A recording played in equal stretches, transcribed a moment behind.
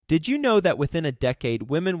Did you know that within a decade,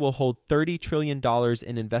 women will hold $30 trillion in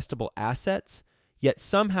investable assets? Yet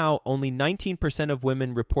somehow only 19% of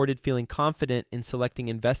women reported feeling confident in selecting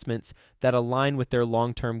investments that align with their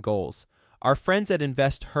long-term goals. Our friends at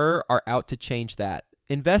InvestHer are out to change that.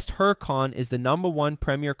 InvestHerCon is the #1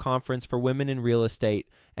 premier conference for women in real estate,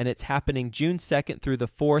 and it's happening June 2nd through the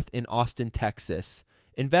 4th in Austin, Texas.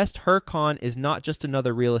 InvestHerCon is not just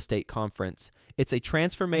another real estate conference. It's a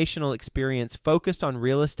transformational experience focused on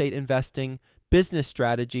real estate investing, business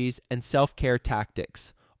strategies, and self-care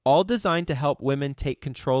tactics, all designed to help women take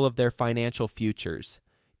control of their financial futures.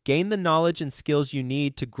 Gain the knowledge and skills you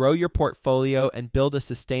need to grow your portfolio and build a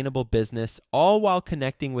sustainable business, all while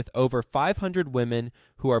connecting with over 500 women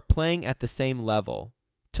who are playing at the same level.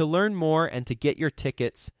 To learn more and to get your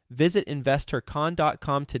tickets, visit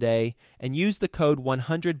InvestHerCon.com today and use the code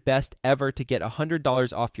 100BESTEVER to get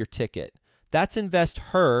 $100 off your ticket. That's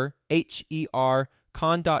InvestHer, H-E-R,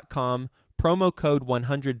 con.com, promo code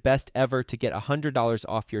 100BESTEVER to get $100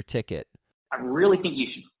 off your ticket. I really think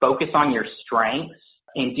you should focus on your strengths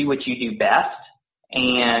and do what you do best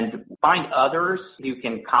and find others who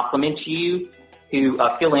can complement you, who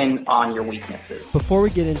fill in on your weaknesses. Before we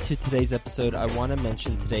get into today's episode, I want to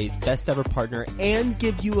mention today's best ever partner and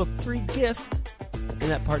give you a free gift. And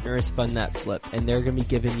that partner is Fund That Flip. And they're going to be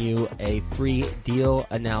giving you a free deal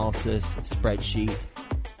analysis spreadsheet.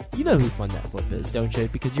 You know who Fund That Flip is, don't you?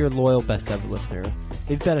 Because you're a loyal best ever listener.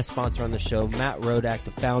 They've been a sponsor on the show. Matt Rodak,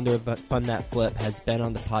 the founder of Fund That Flip, has been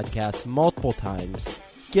on the podcast multiple times,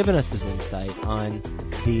 giving us his insight on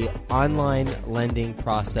the online lending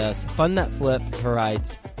process. Fund That Flip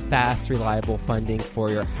provides fast, reliable funding for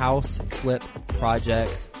your house flip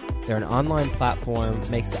projects. They're an online platform,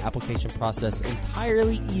 makes the application process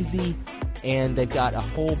entirely easy, and they've got a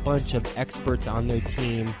whole bunch of experts on their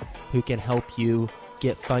team who can help you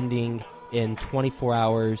get funding in 24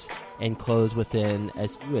 hours and close within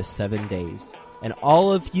as few as 7 days. And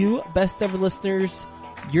all of you best ever listeners,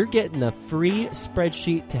 you're getting a free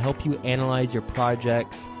spreadsheet to help you analyze your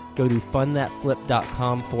projects. Go to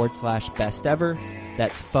fundthatflip.com/bestever.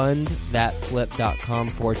 That's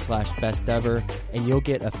fundthatflip.com/bestever. And you'll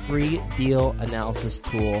get a free deal analysis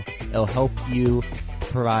tool. It'll help you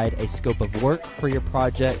provide a scope of work for your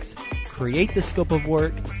projects, create the scope of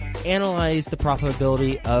work, analyze the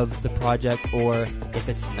profitability of the project, or if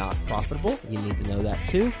it's not profitable, you need to know that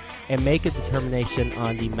too, and make a determination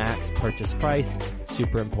on the max purchase price.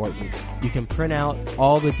 Super important. You can print out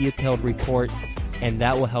all the detailed reports, and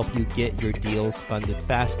that will help you get your deals funded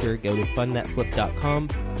faster. Go to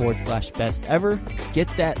fundthatflip.com/bestever. Get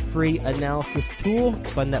that free analysis tool,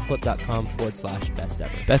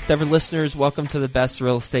 fundthatflip.com/bestever. Best ever listeners, welcome to the best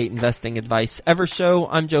real estate investing advice ever show.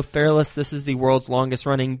 I'm Joe Fairless. This is the world's longest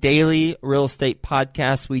running daily real estate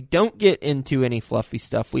podcast. We don't get into any fluffy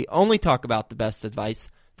stuff. We only talk about the best advice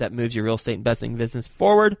that moves your real estate investing business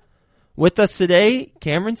forward. With us today,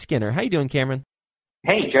 Cameron Skinner. How you doing, Cameron?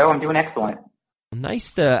 Hey, Joe. I'm doing excellent.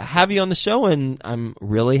 Nice to have you on the show, and I'm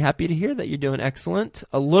really happy to hear that you're doing excellent.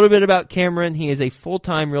 A little bit about Cameron. He is a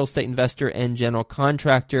full-time real estate investor and general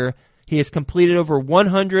contractor. He has completed over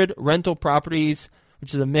 100 rental properties,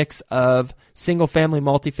 which is a mix of single-family,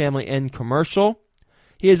 multifamily, and commercial.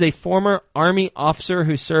 He is a former Army officer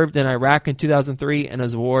who served in Iraq in 2003 and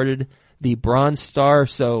was awarded the Bronze Star.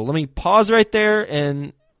 So let me pause right there,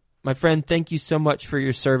 and my friend, thank you so much for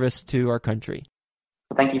your service to our country.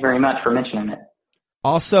 Thank you very much for mentioning it.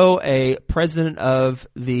 Also a president of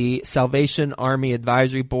the Salvation Army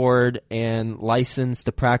Advisory Board and licensed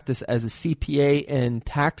to practice as a CPA and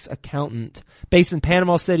tax accountant based in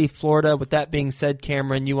Panama City, Florida. With that being said,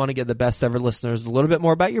 Cameron, you want to give the best ever listeners a little bit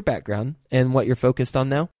more about your background and what you're focused on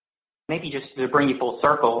now? Maybe just to bring you full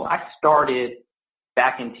circle, I started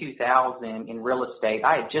back in 2000 in real estate.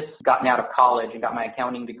 I had just gotten out of college and got my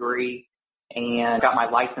accounting degree and got my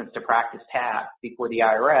license to practice tax before the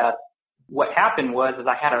IRS. What happened was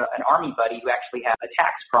I had an Army buddy who actually had a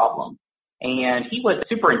tax problem, and he was a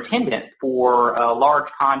superintendent for a large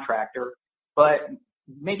contractor, but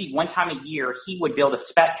maybe one time a year he would build a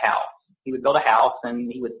spec house. He would build a house and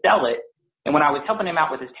he would sell it, and when I was helping him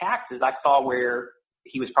out with his taxes, I saw where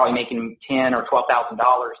he was probably making $10,000 or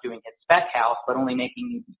 $12,000 doing his spec house, but only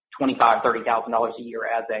making $25,000, $30,000 a year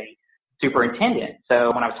as a superintendent.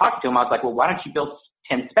 So when I was talking to him, I was like, well, why don't you build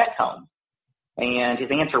 10 spec homes? And his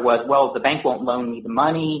answer was, well, the bank won't loan me the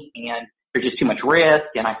money and there's just too much risk.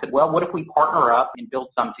 And I said, well, what if we partner up and build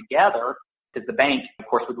some together? Because the bank, of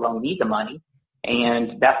course, would loan me the money.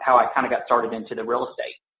 And that's how I kind of got started into the real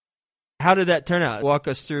estate. How did that turn out? Walk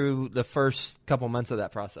us through the first couple months of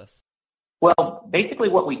that process. Well, basically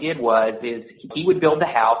what we did was he would build the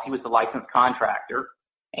house. He was the licensed contractor.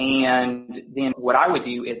 And then what I would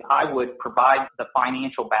do is I would provide the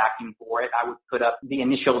financial backing for it. I would put up the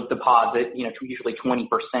initial deposit, usually 20%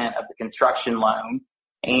 of the construction loan,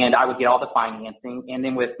 and I would get all the financing. And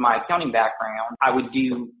then with my accounting background, I would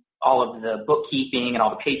do all of the bookkeeping and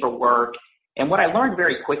all the paperwork. And what I learned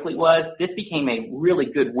very quickly was this became a really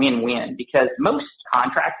good win-win because most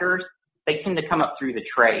contractors, they tend to come up through the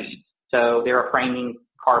trades. So they're a framing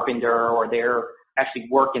carpenter or they're actually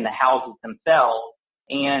work in the houses themselves.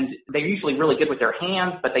 And they're usually really good with their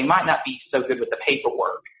hands, but they might not be so good with the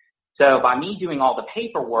paperwork. So by me doing all the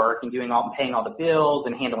paperwork and paying all the bills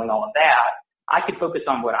and handling all of that, I could focus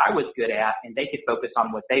on what I was good at and they could focus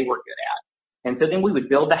on what they were good at. And so then we would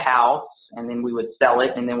build the house and then we would sell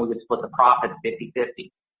it and then we would split the profits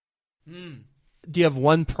 50-50. Do you have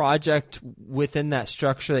one project within that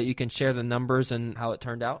structure that you can share the numbers and how it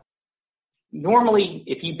turned out? Normally,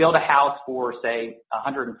 if you build a house for, say,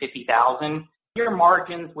 $150,000, your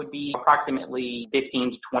margins would be approximately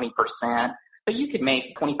 15 to 20%. So you could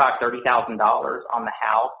make $25,000, $30,000 on the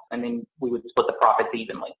house, and then we would split the profits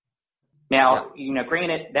evenly. Now,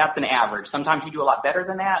 granted, that's an average. Sometimes you do a lot better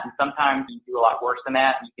than that, and sometimes you do a lot worse than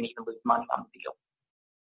that, and you can even lose money on the deal.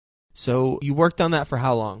 So you worked on that for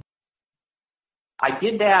how long? I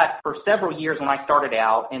did that for several years when I started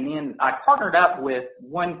out, and then I partnered up with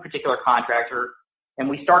one particular contractor, and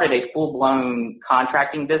we started a full-blown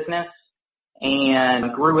contracting business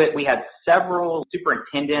and grew it. We had several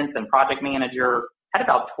superintendents and project manager, had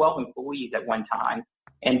about 12 employees at one time,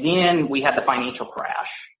 and then we had the financial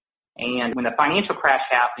crash. And when the financial crash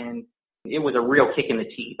happened, it was a real kick in the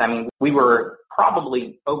teeth. I mean, we were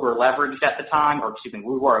probably over-leveraged at the time, we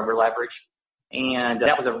were over-leveraged. And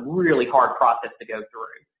that was a really hard process to go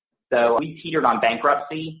through. So we teetered on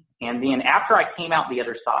bankruptcy. And then after I came out the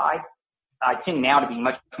other side, I tend now to be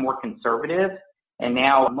much more conservative and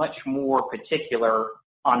now much more particular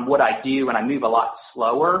on what I do. And I move a lot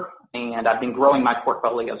slower. And I've been growing my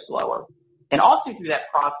portfolio slower. And also through that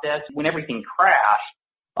process, when everything crashed,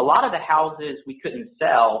 a lot of the houses we couldn't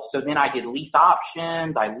sell. So then I did lease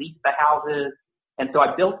options. I leased the houses. And so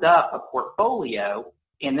I built up a portfolio.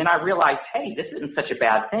 And then I realized, hey, this isn't such a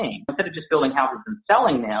bad thing. Instead of just building houses and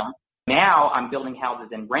selling them, now I'm building houses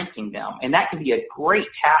and renting them. And that can be a great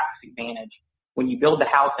tax advantage when you build the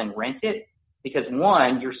house and rent it because,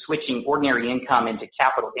 one, you're switching ordinary income into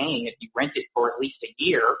capital gain if you rent it for at least a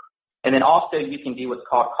year. And then also you can do what's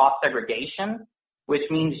called cost segregation, which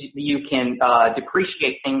means you can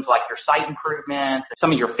depreciate things like your site improvements,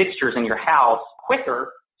 some of your fixtures in your house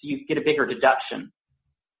quicker so you get a bigger deduction.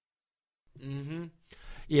 Mm-hmm.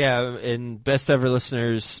 Yeah, and best ever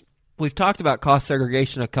listeners, we've talked about cost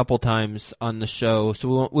segregation a couple times on the show,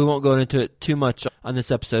 so we won't go into it too much on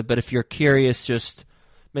this episode, but if you're curious, just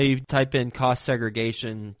maybe type in cost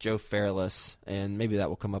segregation Joe Fairless, and maybe that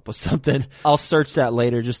will come up with something. I'll search that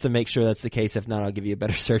later just to make sure that's the case. If not, I'll give you a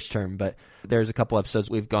better search term, but there's a couple episodes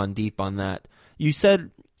we've gone deep on that. You said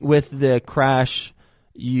with the crash,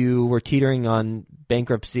 you were teetering on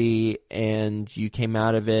bankruptcy and you came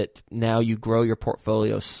out of it. Now you grow your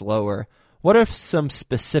portfolio slower. What are some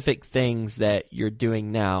specific things that you're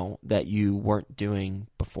doing now that you weren't doing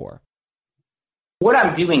before? What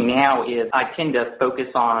I'm doing now is I tend to focus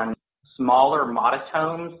on smaller, modest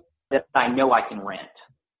homes that I know I can rent.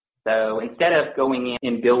 So instead of going in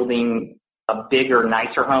and building a bigger,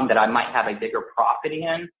 nicer home that I might have a bigger profit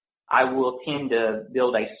in, I will tend to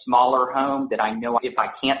build a smaller home that I know if I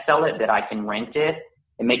can't sell it, that I can rent it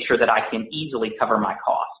and make sure that I can easily cover my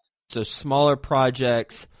costs. So smaller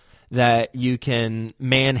projects that you can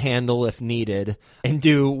manhandle if needed and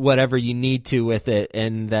do whatever you need to with it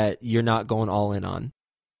and that you're not going all in on.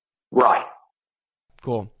 Right.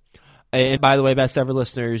 Cool. And by the way, best ever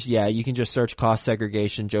listeners, yeah, you can just search cost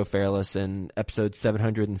segregation, Joe Fairless, and episode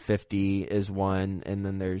 750 is one, and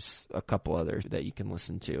then there's a couple others that you can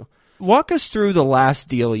listen to. Walk us through the last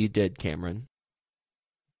deal you did, Cameron.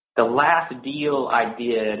 The last deal I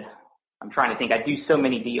did, I'm trying to think. I do so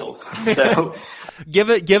many deals. So give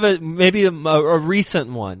it maybe a recent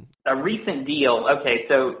one. A recent deal. Okay,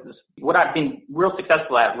 so what I've been real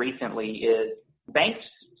successful at recently is banks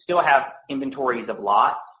still have inventories of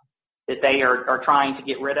lots that they are trying to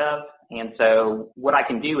get rid of. And so what I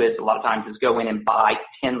can do is a lot of times is go in and buy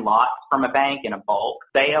 10 lots from a bank in a bulk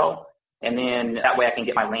sale. And then that way I can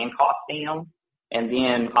get my land costs down. And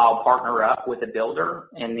then I'll partner up with a builder,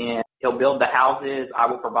 and then he'll build the houses. I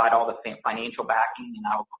will provide all the financial backing, and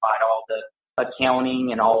I will provide all the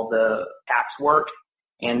accounting and all the tax work.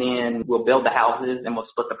 And then we'll build the houses, and we'll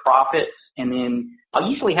split the profits. And then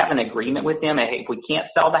I'll usually have an agreement with them. If we can't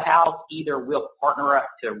sell the house, either we'll partner up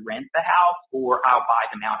to rent the house, or I'll buy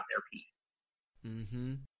them out of their piece.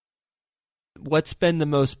 Mm-hmm. What's been the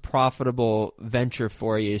most profitable venture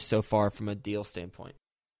for you so far from a deal standpoint?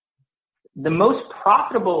 The most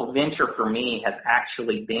profitable venture for me has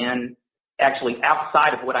actually been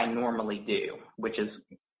outside of what I normally do, which is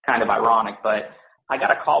kind of ironic, but I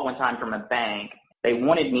got a call one time from a bank. They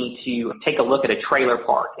wanted me to take a look at a trailer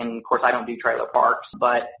park. And of course I don't do trailer parks,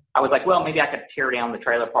 but I was like, well, maybe I could tear down the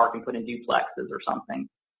trailer park and put in duplexes or something.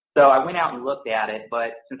 So I went out and looked at it,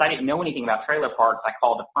 but since I didn't know anything about trailer parks, I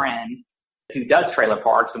called a friend who does trailer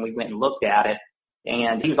parks, and we went and looked at it,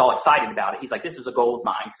 and he was all excited about it. He's like, this is a gold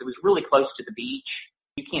mine. So it was really close to the beach.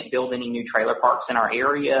 You can't build any new trailer parks in our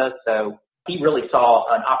area, so he really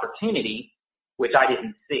saw an opportunity, which I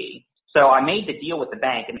didn't see. So I made the deal with the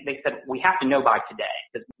bank, and they said, we have to know by today,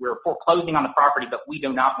 because we're foreclosing on the property, but we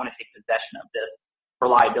do not want to take possession of this for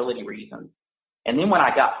liability reasons. And then when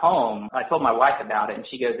I got home, I told my wife about it, and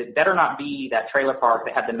she goes, it better not be that trailer park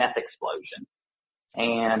that had the meth explosion.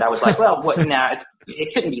 And I was like, well, what? No,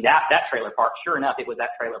 it couldn't be that trailer park. Sure enough, it was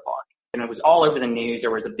that trailer park. And it was all over the news. There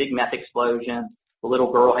was a big meth explosion. The little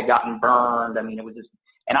girl had gotten burned. I mean, it was just,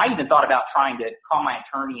 and I even thought about trying to call my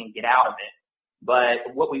attorney and get out of it.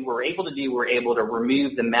 But what we were able to do, we were able to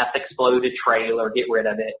remove the meth exploded trailer, get rid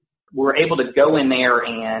of it. We were able to go in there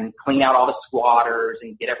and clean out all the squatters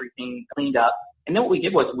and get everything cleaned up. And then what we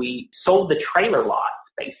did was we sold the trailer lots,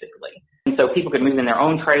 basically. And so people could move in their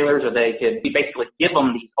own trailers, or they could basically give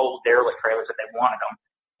them these old derelict trailers if they wanted them.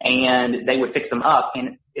 And they would fix them up.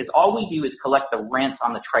 And all we do is collect the rent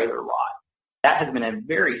on the trailer lot. That has been a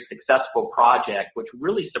very successful project, which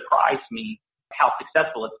really surprised me how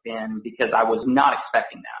successful it's been, because I was not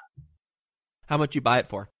expecting that. How much you buy it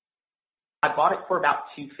for? I bought it for about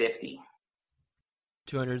 $250,000.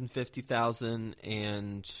 $250,000,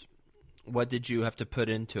 and what did you have to put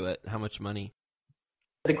into it? How much money?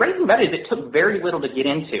 The great thing about it is it took very little to get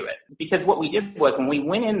into it, because what we did was when we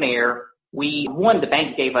went in there, the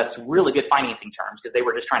bank gave us really good financing terms because they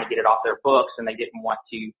were just trying to get it off their books, and they didn't want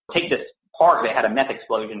to take this park that had a meth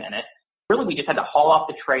explosion in it. Really, we just had to haul off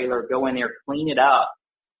the trailer, go in there, clean it up,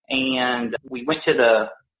 and we went to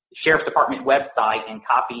the Sheriff's Department website and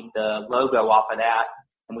copied the logo off of that,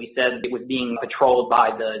 and we said it was being patrolled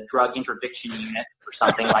by the Drug Interdiction Unit or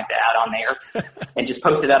something like that on there, and just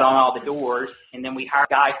posted that on all the doors. And then we hired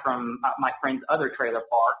a guy from my friend's other trailer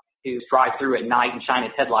park who drive through at night and shine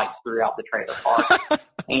his headlights throughout the trailer park.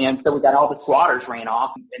 And so we got all the squatters ran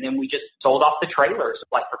off, and then we just sold off the trailers,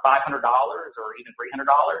 like for $500 or even $300,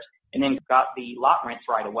 and then got the lot rents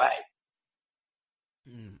right away.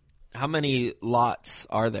 How many lots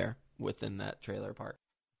are there within that trailer park?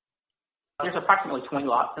 There's approximately 20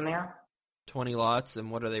 lots in there. 20 lots, and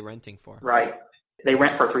what are they renting for? Right. They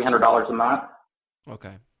rent for $300 a month.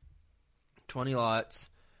 Okay. 20 lots,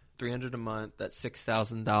 $300 a month, that's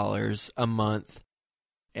 $6,000 a month.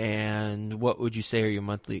 And what would you say are your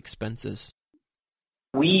monthly expenses?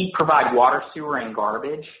 We provide water, sewer, and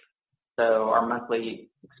garbage. So our monthly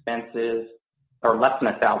expenses are less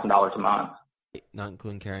than $1,000 a month. Not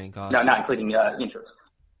including carrying costs? No, not including interest.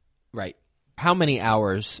 Right. How many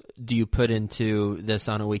hours do you put into this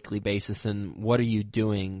on a weekly basis, and what are you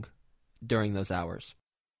doing during those hours?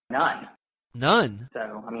 None. None?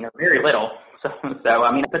 So, very little. So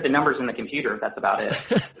I put the numbers in the computer. That's about it.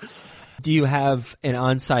 Do you have an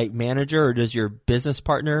on-site manager, or does your business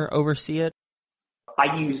partner oversee it?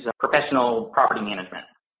 I use professional property management.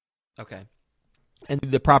 Okay. And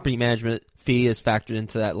the property management fee is factored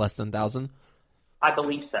into that less than $1,000? I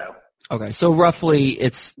believe so. Okay, so roughly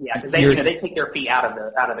it's... Yeah, because they take their fee out of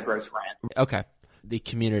the gross rent. Okay. The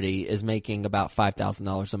community is making about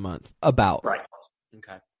 $5,000 a month. About. Right.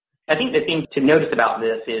 Okay. I think the thing to notice about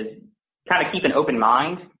this is kind of keep an open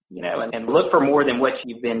mind, and look for more than what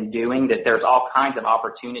you've been doing, that there's all kinds of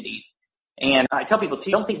opportunities. And I tell people,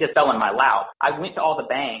 too, don't think this fell in my lap. I went to all the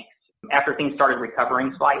banks after things started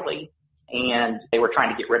recovering slightly, and they were trying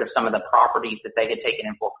to get rid of some of the properties that they had taken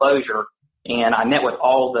in foreclosure. And I met with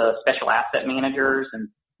all the special asset managers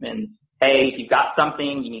and hey, if you've got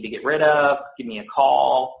something you need to get rid of, give me a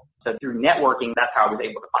call. So through networking, that's how I was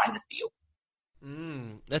able to find this deal.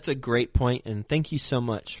 That's a great point, and thank you so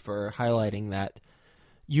much for highlighting that.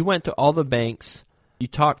 You went to all the banks, you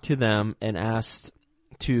talked to them, and asked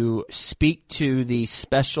to speak to the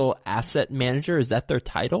special asset manager. Is that their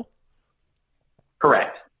title?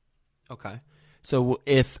 Correct. Okay. So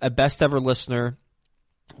if a best ever listener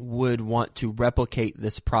would want to replicate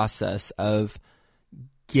this process of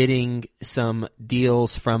getting some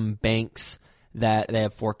deals from banks that they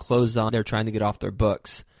have foreclosed on, they're trying to get off their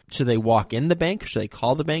books, should they walk in the bank? Should they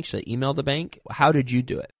call the bank? Should they email the bank? How did you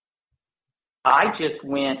do it? I just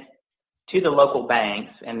went to the local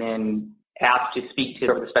banks and then tasked to speak to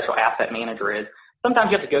whoever the special asset manager is.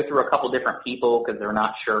 Sometimes you have to go through a couple different people because they're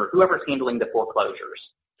not sure. Whoever's handling the foreclosures,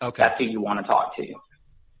 Okay. that's who you want to talk to.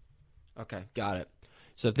 Okay, got it.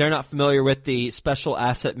 So if they're not familiar with the special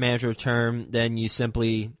asset manager term, then you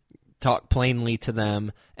simply talk plainly to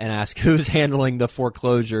them and ask who's handling the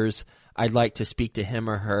foreclosures. I'd like to speak to him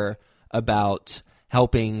or her about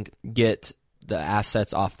helping get the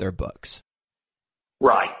assets off their books.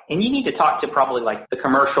 Right. And you need to talk to probably like the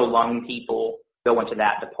commercial loan people, go into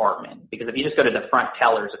that department. Because if you just go to the front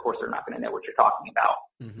tellers, of course, they're not going to know what you're talking about.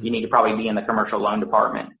 Mm-hmm. You need to probably be in the commercial loan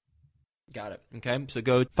department. Got it. Okay. So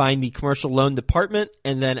go find the commercial loan department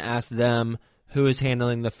and then ask them who is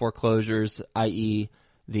handling the foreclosures, i.e.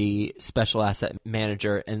 the special asset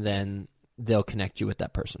manager, and then they'll connect you with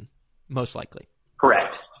that person, most likely.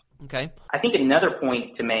 Correct. Okay. I think another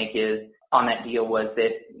point to make is on that deal was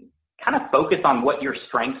that kind of focus on what your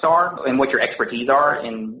strengths are and what your expertise are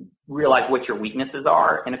and realize what your weaknesses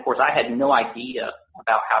are. And of course, I had no idea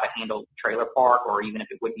about how to handle trailer park or even if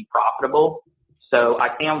it would be profitable. So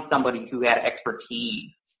I found somebody who had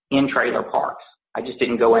expertise in trailer parks. I just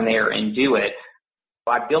didn't go in there and do it.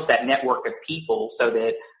 I built that network of people so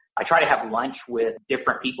that I try to have lunch with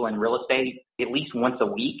different people in real estate at least once a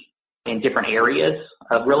week in different areas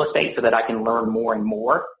of real estate so that I can learn more and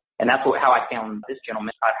more. And that's how I found this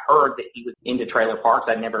gentleman. I'd heard that he was into trailer parks.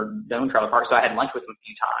 I'd never known trailer parks, so I had lunch with him a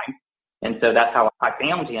few times. And so that's how I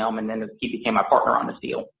found him, and then he became my partner on this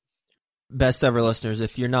deal. Best ever listeners,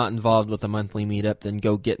 if you're not involved with a monthly meetup, then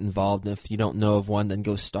go get involved. And if you don't know of one, then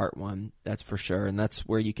go start one. That's for sure. And that's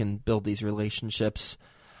where you can build these relationships.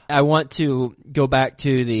 I want to go back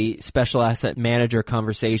to the special asset manager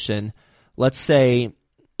conversation. Let's say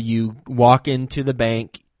you walk into the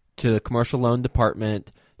bank, to the commercial loan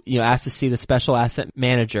department, you ask to see the special asset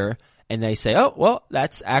manager, and they say, oh, well,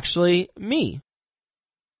 that's actually me.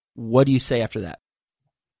 What do you say after that?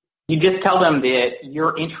 You just tell them that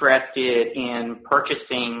you're interested in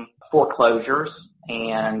purchasing foreclosures,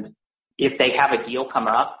 and if they have a deal come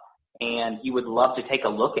up, and you would love to take a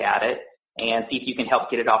look at it and see if you can help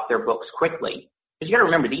get it off their books quickly. Because you got to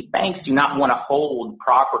remember, these banks do not want to hold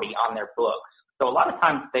property on their books. So a lot of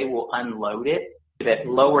times they will unload it at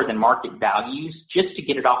lower than market values just to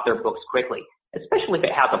get it off their books quickly, especially if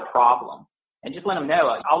it has a problem. And just let them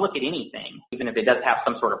know, I'll look at anything, even if it does have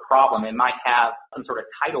some sort of problem. It might have some sort of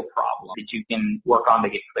title problem that you can work on to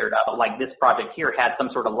get cleared up. Like this project here had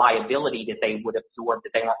some sort of liability that they would absorb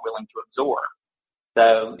that they weren't willing to absorb.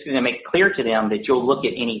 So it's going to make clear to them that you'll look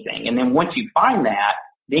at anything. And then once you find that,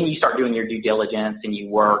 then you start doing your due diligence and you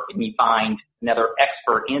work and you find another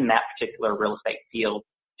expert in that particular real estate field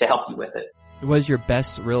to help you with it. What is your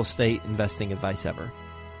best real estate investing advice ever?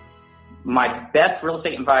 My best real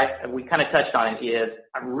estate advice, we kind of touched on it, is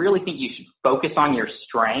I really think you should focus on your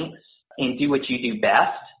strengths and do what you do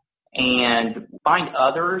best and find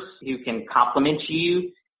others who can complement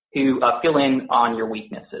you, who fill in on your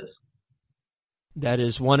weaknesses. That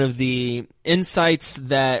is one of the insights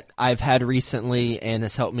that I've had recently and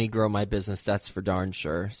has helped me grow my business. That's for darn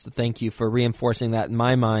sure. So thank you for reinforcing that in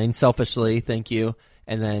my mind. Selfishly, thank you.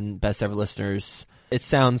 And then best ever listeners, it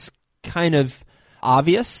sounds kind of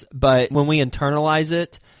obvious, but when we internalize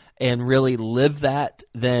it and really live that,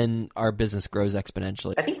 then our business grows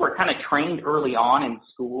exponentially. I think we're kind of trained early on in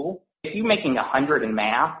school. If you're making 100 in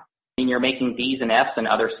math and you're making D's and F's in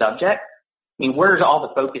other subjects, I mean, where does all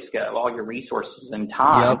the focus go? All your resources and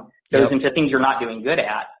time goes into things you're not doing good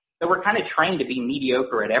at. So we're kind of trained to be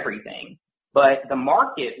mediocre at everything. But the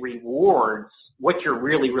market rewards what you're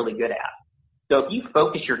really, really good at. So if you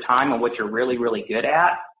focus your time on what you're really, really good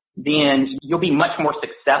at, then you'll be much more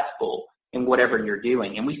successful in whatever you're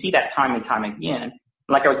doing. And we see that time and time again.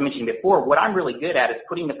 Like I was mentioning before, what I'm really good at is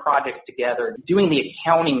putting the projects together, doing the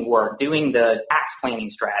accounting work, doing the tax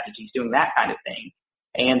planning strategies, doing that kind of thing.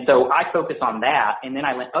 And so I focus on that, and then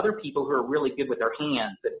I let other people who are really good with their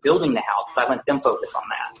hands at building the house, I let them focus on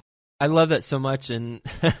that. I love that so much, and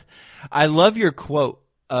I love your quote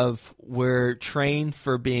of we're trained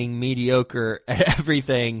for being mediocre at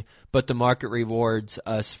everything, but the market rewards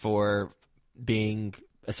us for being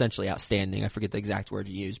essentially outstanding. I forget the exact word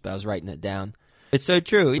you used, but I was writing it down. It's so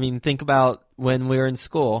true. I mean, think about when we were in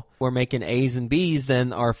school, we're making A's and B's,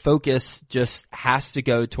 then our focus just has to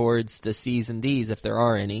go towards the C's and D's if there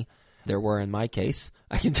are any. There were in my case.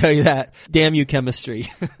 I can tell you that. Damn you,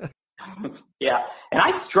 chemistry. Yeah, and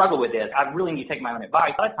I struggle with this. I really need to take my own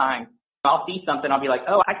advice. A lot of times I'll see something, I'll be like,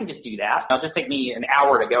 oh, I can just do that. It'll just take me an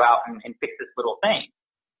hour to go out and fix this little thing.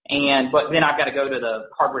 But then I've got to go to the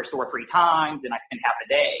hardware store 3 times, and I spend half a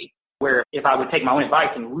day. Where if I would take my own advice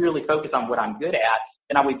and really focus on what I'm good at,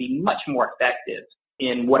 then I would be much more effective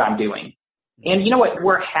in what I'm doing. And you know what?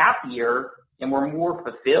 We're happier and we're more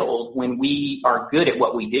fulfilled when we are good at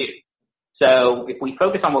what we do. So if we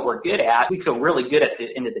focus on what we're good at, we feel really good at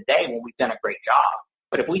the end of the day when we've done a great job.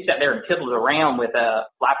 But if we sat there and piddled around with a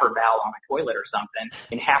flapper valve on a toilet or something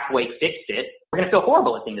and halfway fixed it, we're going to feel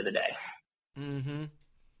horrible at the end of the day. Mm-hmm.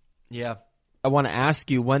 Yeah. I want to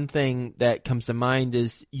ask you, one thing that comes to mind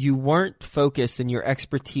is you weren't focused and your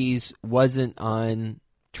expertise wasn't on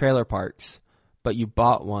trailer parks, but you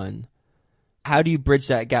bought one. How do you bridge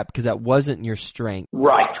that gap? Because that wasn't your strength.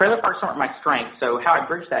 Right. Trailer parks aren't my strength. So how I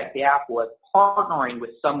bridged that gap was partnering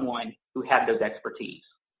with someone who had those expertise.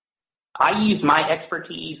 I used my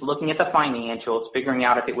expertise looking at the financials, figuring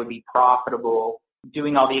out if it would be profitable,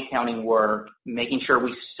 doing all the accounting work, making sure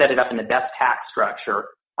we set it up in the best tax structure.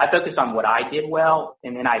 I focused on what I did well,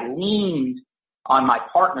 and then I leaned on my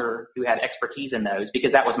partner who had expertise in those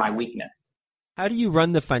because that was my weakness. How do you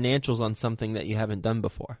run the financials on something that you haven't done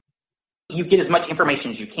before? You get as much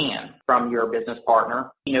information as you can from your business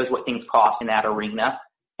partner. He knows what things cost in that arena,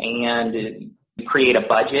 and you create a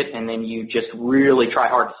budget, and then you just really try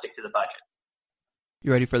hard to stick to the budget.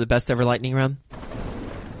 You ready for the best ever lightning round?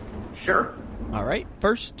 Sure. All right.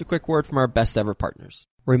 First, a quick word from our best ever partners.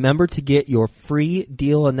 Remember to get your free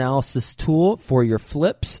deal analysis tool for your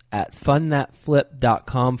flips at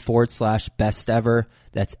fundthatflip.com/best ever.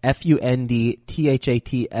 That's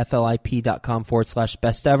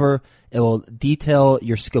fundthatflip.com/best ever. It will detail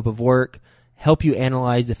your scope of work, help you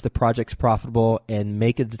analyze if the project's profitable, and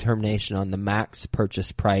make a determination on the max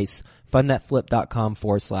purchase price.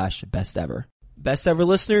 fundthatflip.com/best ever. Best ever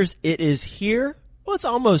listeners, it is here. Well, it's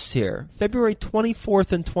almost here. February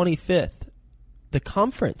 24th and 25th. The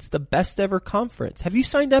conference, the best ever conference. Have you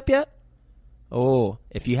signed up yet? Oh,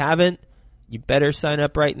 if you haven't, you better sign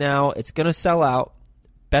up right now. It's going to sell out.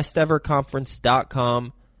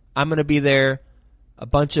 besteverconference.com. I'm going to be there. A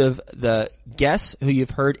bunch of the guests who you've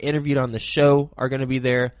heard interviewed on the show are going to be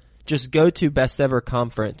there. Just go to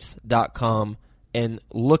besteverconference.com and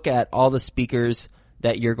look at all the speakers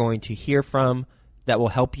that you're going to hear from that will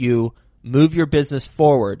help you move your business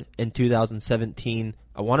forward in 2017.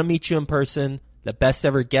 I want to meet you in person. The best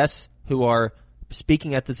ever guests who are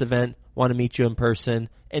speaking at this event want to meet you in person.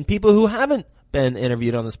 And people who haven't been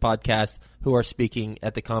interviewed on this podcast who are speaking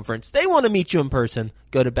at the conference, they want to meet you in person.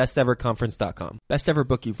 Go to besteverconference.com. Best ever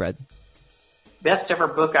book you've read? Best ever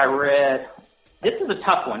book I read. This is a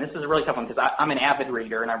tough one. This is a really tough one because I'm an avid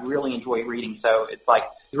reader and I really enjoy reading. So it's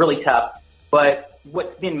really tough. But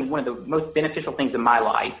what's been one of the most beneficial things in my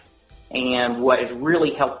life and what has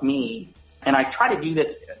really helped me, and I try to do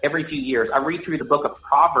this every few years, I read through the book of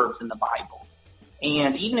Proverbs in the Bible.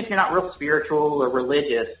 And even if you're not real spiritual or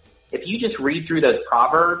religious, if you just read through those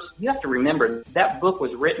Proverbs, you have to remember that book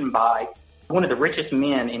was written by one of the richest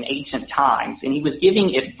men in ancient times, and he was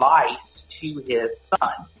giving advice to his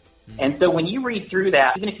son. And so when you read through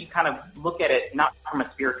that, even if you kind of look at it not from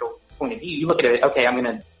a spiritual point of view, you look at it, okay, I'm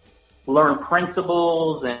going to learn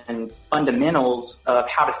principles and fundamentals of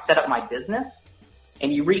how to set up my business,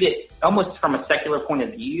 and you read it almost from a secular point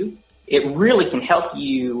of view, it really can help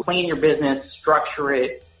you plan your business, structure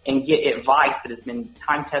it, and get advice that has been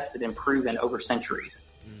time-tested and proven over centuries.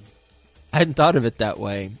 I hadn't thought of it that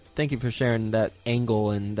way. Thank you for sharing that angle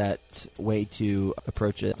and that way to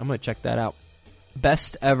approach it. I'm going to check that out.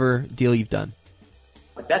 Best ever deal you've done?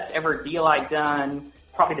 The best ever deal I've done,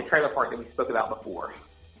 probably the trailer park that we spoke about before.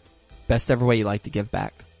 Best ever way you like to give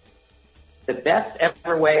back? The best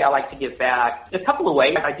ever way I like to give back, a couple of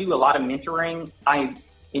ways. I do a lot of mentoring. I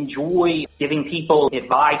enjoy giving people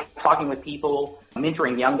advice, talking with people,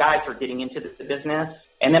 mentoring young guys who are getting into the business.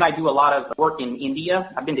 And then I do a lot of work in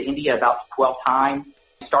India. I've been to India about 12 times.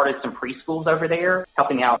 I started some preschools over there,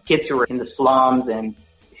 helping out kids who are in the slums and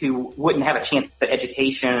who wouldn't have a chance at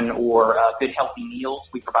education or good healthy meals.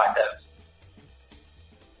 We provide those.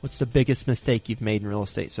 What's the biggest mistake you've made in real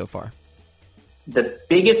estate so far? The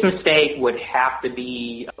biggest mistake would have to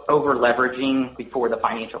be over-leveraging before the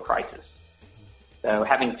financial crisis. So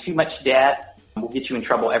having too much debt will get you in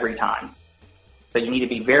trouble every time. So you need to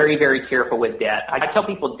be very, very careful with debt. I tell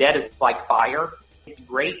people debt is like fire. It's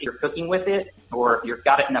great if you're cooking with it, or if you've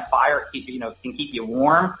got it in a fire, it can keep you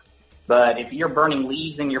warm. But if you're burning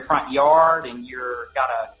leaves in your front yard and you've got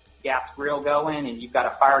a gas grill going and you've got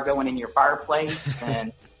a fire going in your fireplace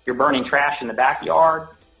and you're burning trash in the backyard,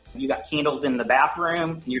 you got candles in the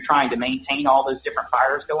bathroom, and you're trying to maintain all those different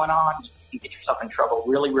fires going on, you can get yourself in trouble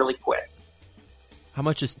really, really quick. How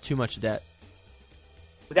much is too much debt?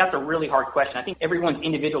 But that's a really hard question. I think everyone's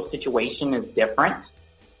individual situation is different.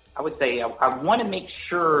 I would say I want to make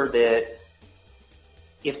sure that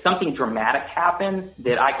if something dramatic happens,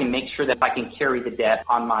 that I can make sure that I can carry the debt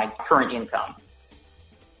on my current income.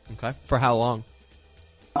 Okay. For how long?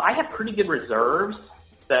 I have pretty good reserves,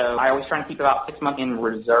 so I always try to keep about 6 months in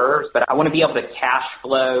reserves, but I want to be able to cash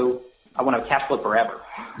flow. I want to cash flow forever.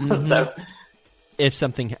 Mm-hmm. So, if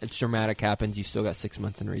something dramatic happens, you still got 6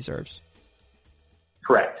 months in reserves.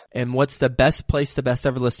 Correct. And what's the best place the Best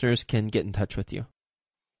Ever listeners can get in touch with you?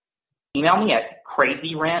 Email me at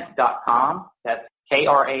crazyrent.com. That's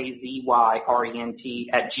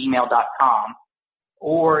KRAZYRENT @gmail.com.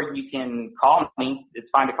 Or you can call me. It's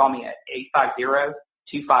fine to call me at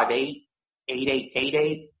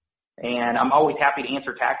 850-258-8888. And I'm always happy to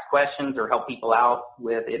answer tax questions or help people out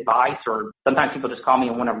with advice. Or sometimes people just call me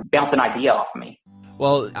and want to bounce an idea off of me.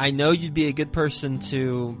 Well, I know you'd be a good person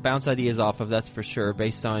to bounce ideas off of, that's for sure,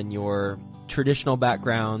 based on your traditional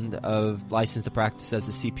background of license to practice as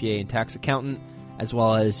a CPA and tax accountant, as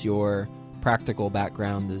well as your practical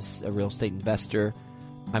background as a real estate investor.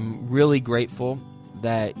 I'm really grateful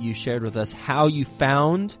that you shared with us how you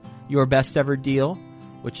found your best ever deal,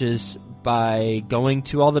 which is by going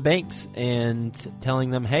to all the banks and telling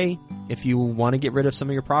them, hey, if you want to get rid of some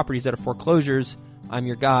of your properties that are foreclosures, I'm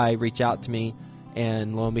your guy, reach out to me.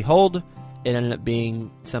 And lo and behold, it ended up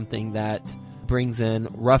being something that brings in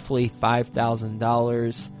roughly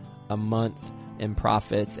 $5,000 a month in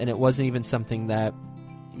profits. And it wasn't even something that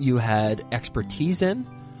you had expertise in,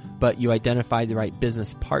 but you identified the right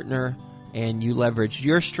business partner and you leveraged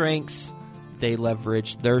your strengths, they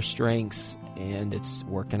leveraged their strengths, and it's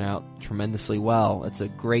working out tremendously well. It's a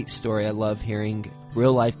great story. I love hearing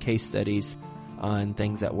real life case studies on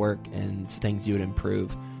things that work and things you would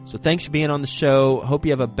improve. So thanks for being on the show. Hope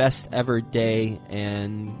you have a best ever day.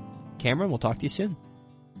 And Cameron, we'll talk to you soon.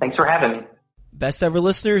 Thanks for having me. Best ever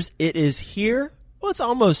listeners, it is here. Well, it's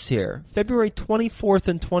almost here. February 24th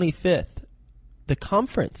and 25th. The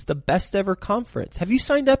conference, the Best Ever Conference. Have you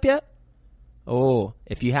signed up yet? Oh,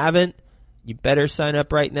 if you haven't, you better sign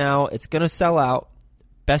up right now. It's going to sell out.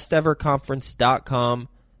 besteverconference.com.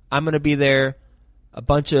 I'm going to be there. A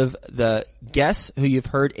bunch of the guests who you've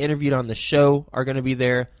heard interviewed on the show are going to be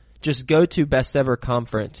there. Just go to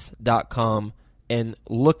besteverconference.com and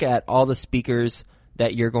look at all the speakers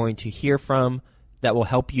that you're going to hear from that will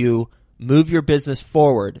help you move your business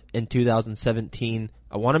forward in 2017.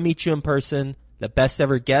 I want to meet you in person. The best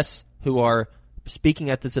ever guests who are speaking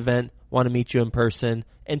at this event want to meet you in person.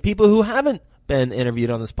 And people who haven't been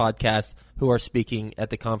interviewed on this podcast who are speaking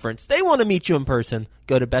at the conference, they want to meet you in person.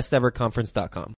 Go to besteverconference.com.